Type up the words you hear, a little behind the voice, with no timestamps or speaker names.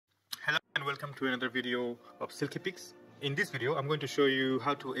Hello and welcome to another video of Silkypix. In this video, I'm going to show you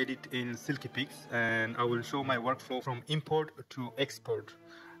how to edit in Silkypix, and I will show my workflow from import to export.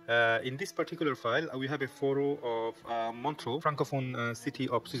 In this particular file, we have a photo of Montreux, Francophone city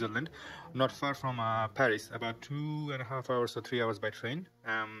of Switzerland, not far from Paris, about 2.5 hours or 3 hours by train.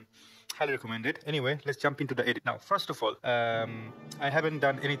 Highly recommended. Anyway, let's jump into the edit. Now, first of all, I haven't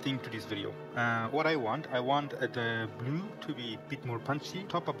done anything to this video. What I want the blue to be a bit more punchy,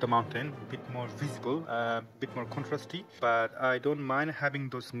 top of the mountain, a bit more visible, a bit more contrasty, but I don't mind having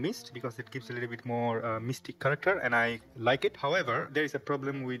those mist because it gives a little bit more mystic character and I like it. However, there is a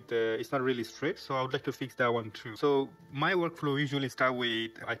problem with it's not really straight, so I would like to fix that one too. So my workflow usually start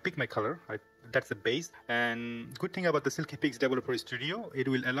with, I pick my color, that's the base. And good thing about the Silkypix Developer Studio, it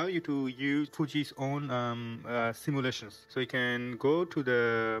will allow you to use Fuji's own simulations. So you can go to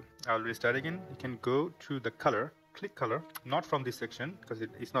the, I'll restart again. You can go to the color, click color, not from this section because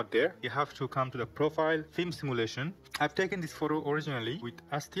it's not there. You have to come to the profile, film simulation. I've taken this photo originally with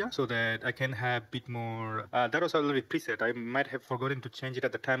Astia so that I can have a bit more, that was already preset. I might have forgotten to change it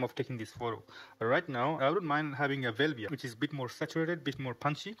at the time of taking this photo. But right now, I wouldn't mind having a Velvia, which is a bit more saturated, a bit more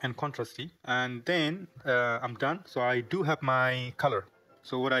punchy and contrasty. And then I'm done. So I do have my color.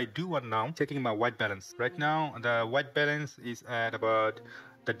 So what I do want now, checking my white balance. Right now, the white balance is at about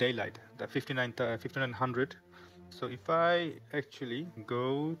the daylight, the 5900. So if I actually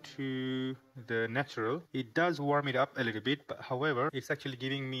go to the natural, it does warm it up a little bit, but however, it's actually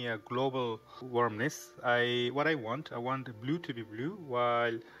giving me a global warmness. What I want blue to be blue,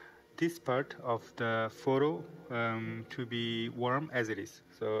 while this part of the photo to be warm as it is.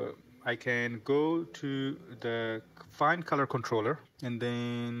 So I can go to the find color controller and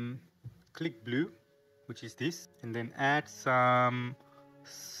then click blue, which is this, and then add some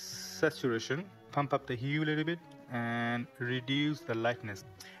saturation, pump up the hue a little bit, and reduce the lightness.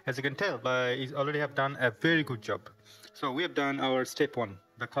 As you can tell, it already have done a very good job. So we have done our step one,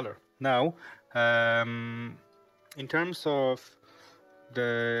 the color. Now, in terms of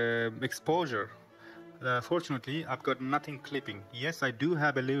the exposure, fortunately, I've got nothing clipping. Yes, I do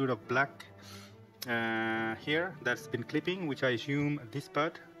have a little bit of black here that's been clipping, which I assume this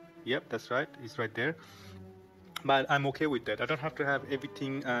part. Yep, that's right, it's right there. But I'm okay with that. I don't have to have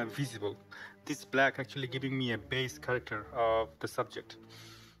everything visible. This black actually giving me a base character of the subject.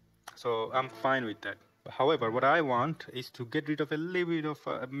 So I'm fine with that. However, what I want is to get rid of a little bit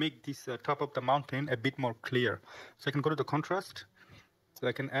of, make this top of the mountain a bit more clear. So I can go to the contrast. So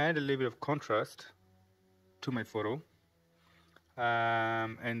I can add a little bit of contrast to my photo.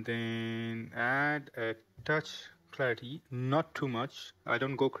 And then add a touch clarity, not too much. I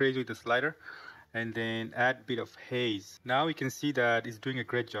don't go crazy with the slider. And then add a bit of haze. Now you can see that it's doing a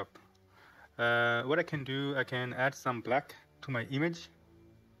great job. What I can do, I can add some black to my image.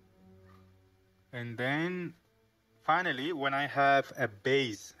 And then finally, when I have a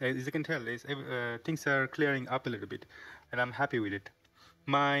base, as you can tell, things are clearing up a little bit and I'm happy with it.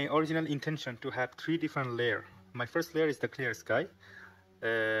 My original intention to have 3 different layers. My first layer is the clear sky.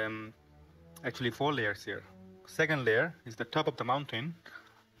 Actually 4 layers here. Second layer is the top of the mountain,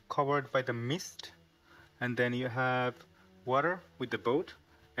 covered by the mist, and then you have water with the boat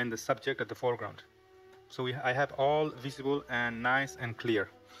and the subject at the foreground. So I have all visible and nice and clear.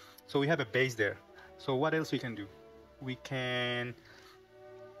 So we have a base there. So what else we can do? We can,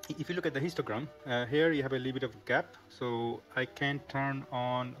 if you look at the histogram, here you have a little bit of gap, so I can turn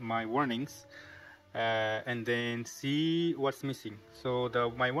on my warnings and then see what's missing. So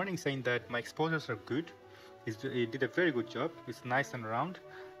my warning saying that my exposures are good. It did a very good job. It's nice and round.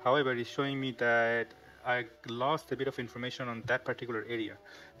 However, it's showing me that I lost a bit of information on that particular area.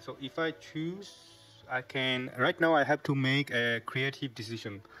 So if I choose, I can, right now I have to make a creative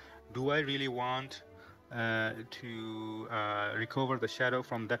decision. Do I really want to recover the shadow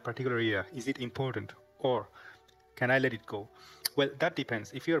from that particular area? Is it important? Or can I let it go? Well, that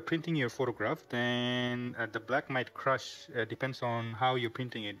depends. If you're printing your photograph, then the black might crush, depends on how you're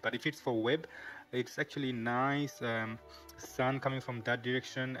printing it. But if it's for web, it's actually nice sun coming from that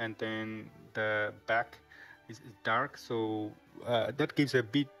direction, and then the back is dark, so that gives a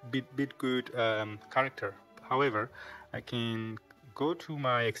bit good character. However, I can go to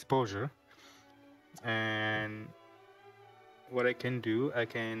my exposure, and what I can do, I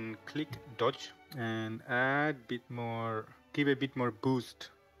can click dodge and add give a bit more boost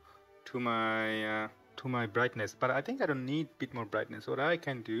to my brightness. But I think I don't need a bit more brightness. What I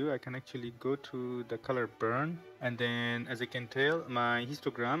can do, I can actually go to the color burn, and then as you can tell, my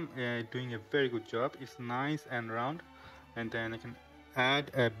histogram doing a very good job. It's nice and round, and then I can add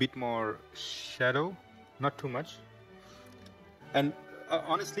a bit more shadow, not too much. And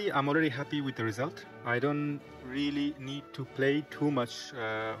honestly, I'm already happy with the result. I don't really need to play too much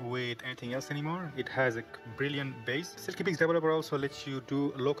with anything else anymore. It has a brilliant base. Silkypix Developer also lets you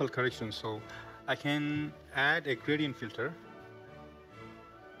do local corrections, so I can add a gradient filter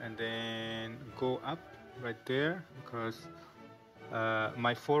and then go up right there, because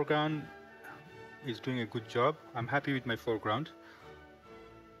my foreground is doing a good job. I'm happy with my foreground.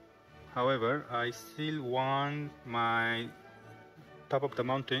 However, I still want my top of the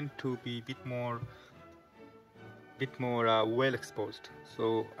mountain to be a bit more well exposed.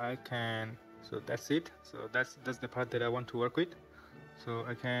 So I can, so that's it. So that's the part that I want to work with. So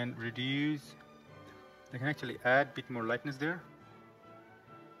I can reduce, I can actually add a bit more lightness there.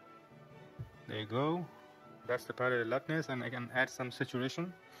 There you go. That's the part of the lightness, and I can add some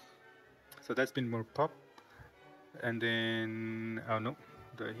saturation. So that's been more pop. And then, oh no,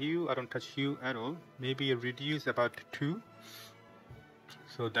 the hue, I don't touch hue at all. Maybe reduce about 2.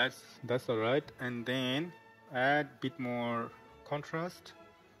 So that's all right. And then add a bit more contrast.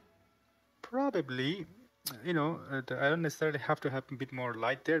 Probably, you know, I don't necessarily have to have a bit more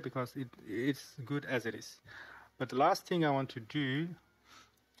light there, because it's good as it is. But the last thing I want to do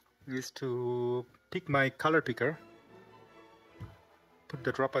is to pick my color picker, put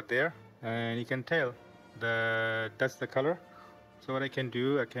the dropper there, and you can tell that's the color. So what I can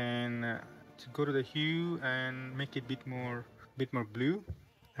do, I can go to the hue and make it bit more blue.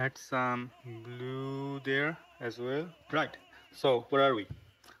 Add some blue there as well. Right, so where are we?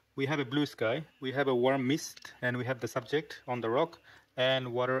 We have a blue sky, we have a warm mist, and we have the subject on the rock,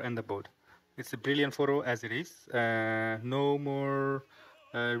 and water and the boat. It's a brilliant photo as it is. No more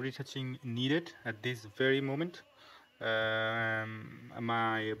retouching needed at this very moment.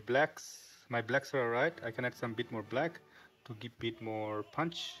 My blacks are alright. I can add some bit more black to give bit more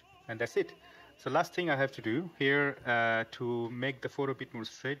punch, and that's it. So last thing I have to do here to make the photo a bit more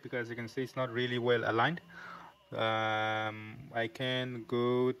straight, because you can see it's not really well aligned. I can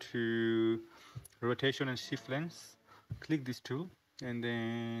go to rotation and shift lens, click this tool, and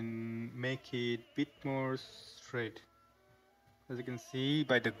then make it a bit more straight. As you can see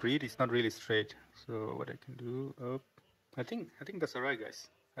by the grid, it's not really straight. So what I can do, I think that's alright, guys.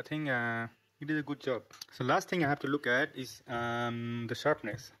 I think you did a good job. So last thing I have to look at is the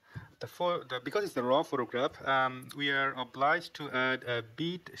sharpness. Because it's the raw photograph, we are obliged to add a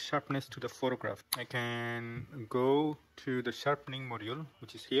bit sharpness to the photograph. I can go to the sharpening module,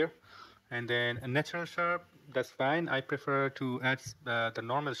 which is here, and then a natural sharp, that's fine. I prefer to add the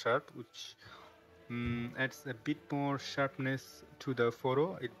normal sharp, which adds a bit more sharpness to the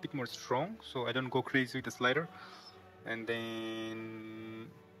photo, a bit more strong, so I don't go crazy with the slider. And then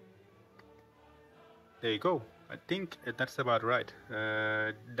there you go. I think that's about right.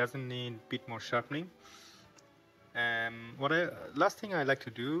 Doesn't need a bit more sharpening. Last thing I like to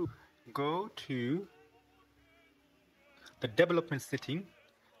do, go to the development setting,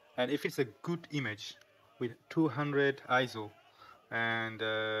 and if it's a good image with 200 ISO and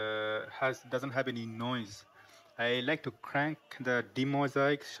doesn't have any noise, I like to crank the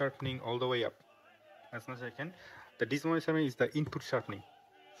demosaic sharpening all the way up as much as I can. The demosaic sharpening is the input sharpening.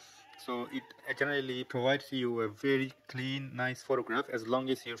 So it generally provides you a very clean, nice photograph, as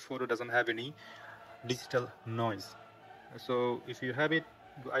long as your photo doesn't have any digital noise. So if you have it,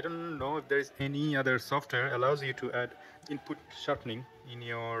 I don't know if there is any other software allows you to add input sharpening in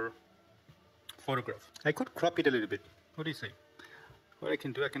your photograph. I could crop it a little bit. What do you say? What I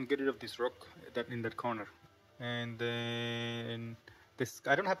can do, I can get rid of this rock in that corner, and then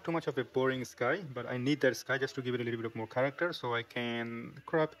I don't have too much of a boring sky, but I need that sky just to give it a little bit of more character. So I can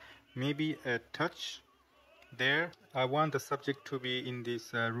crop maybe a touch there. I want the subject to be in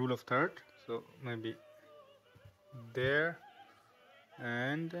this rule of third, so maybe there,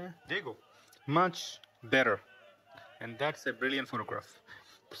 and there you go. Much better, and that's a brilliant photograph.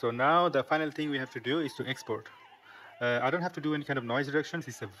 So now the final thing we have to do is to export. I don't have to do any kind of noise reductions.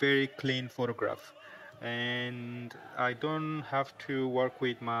 It's a very clean photograph, and I don't have to work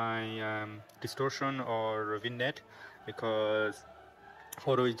with my distortion or vignette, because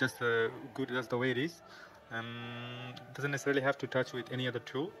photo is just good as the way it is. Doesn't necessarily have to touch with any other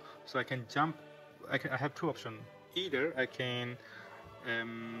tool. So I can jump. I have two options. Either I can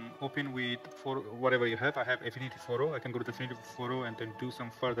open with whatever you have. I have Affinity Photo. I can go to the Affinity Photo and then do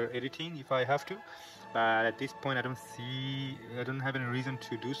some further editing if I have to. But at this point, I don't have any reason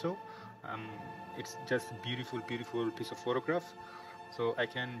to do so. It's just a beautiful piece of photograph. So I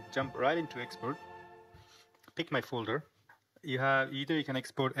can jump right into export, pick my folder. You can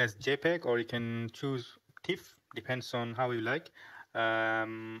export as JPEG, or you can choose TIFF, depends on how you like.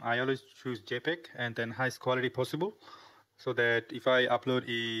 I always choose JPEG and then highest quality possible. so that if I upload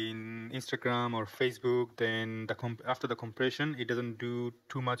in Instagram or Facebook, then after the compression it doesn't do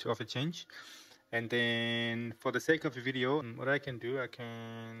too much of a change. And then for the sake of a video, what I can do, I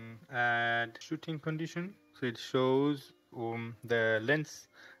can add shooting condition, so it shows the lens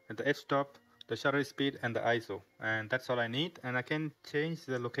and the f-stop, the shutter speed and the ISO, and that's all I need. And I can change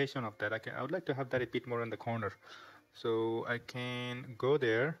the location of that. I would like to have that a bit more in the corner, so I can go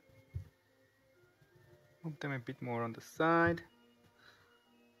there, move them a bit more on the side,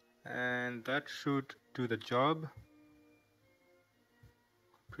 and that should do the job.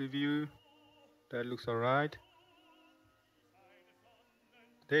 Preview, that looks alright.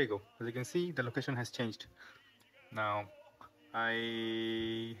 There you go. As you can see, the location has changed. Now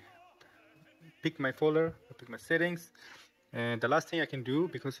I pick my folder, I pick my settings, and the last thing I can do,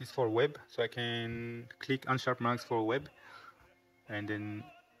 because it's for web, so I can click unsharp marks for web and then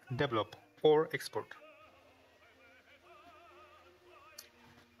develop or export.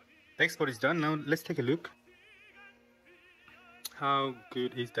 The export is done. Now let's take a look. How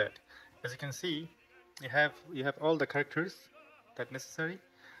good is that? As you can see, you have all the characters that necessary.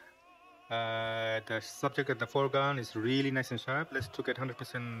 The subject at the foreground is really nice and sharp. Let's look at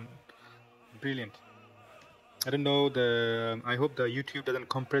 100%. Brilliant. I don't know, I hope the YouTube doesn't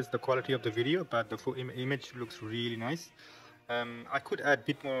compress the quality of the video, but the full image looks really nice. I could add a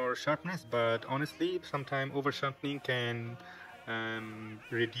bit more sharpness, but honestly, sometimes over sharpening can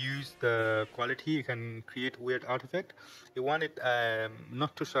reduce the quality. You can create weird artifact. You want it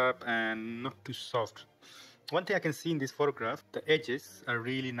not too sharp and not too soft. One thing I can see in this photograph, the edges are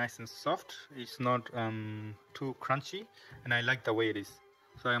really nice and soft. It's not too crunchy, and I like the way it is.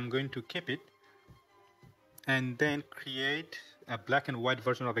 So I'm going to keep it and then create a black and white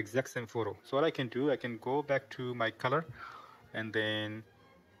version of exact same photo. So what I can do, I can go back to my color, and then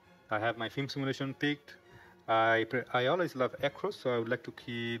I have my film simulation picked. I always love acros, so I would like to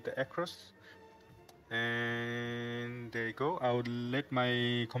keep the acros, and there you go. I would let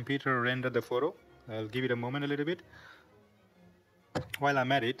my computer render the photo. I'll give it a moment, a little bit. While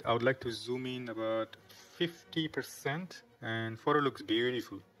I'm at it, I would like to zoom in about 50%, and photo looks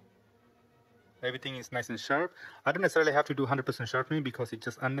beautiful. Everything is nice and sharp. I don't necessarily have to do 100% sharpening because it's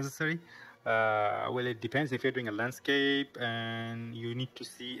just unnecessary. Well, it depends. If you're doing a landscape and you need to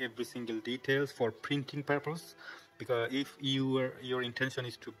see every single details for printing purpose, because if your intention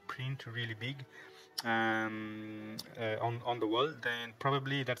is to print really big on the wall, then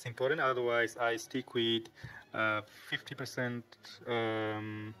probably that's important. Otherwise, I stick with 50%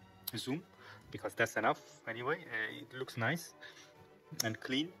 zoom, because that's enough anyway. It looks nice and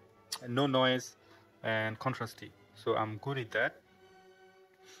clean, no noise, and contrasty, so I'm good at that.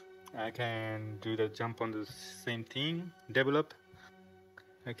 I can do the jump on the same thing, develop.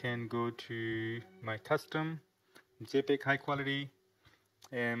 I can go to my custom Jpeg high quality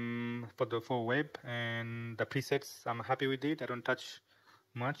for web, and the presets, I'm happy with it. I don't touch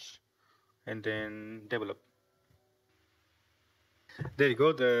much, and then develop. There you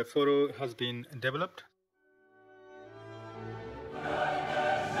go, the photo has been developed.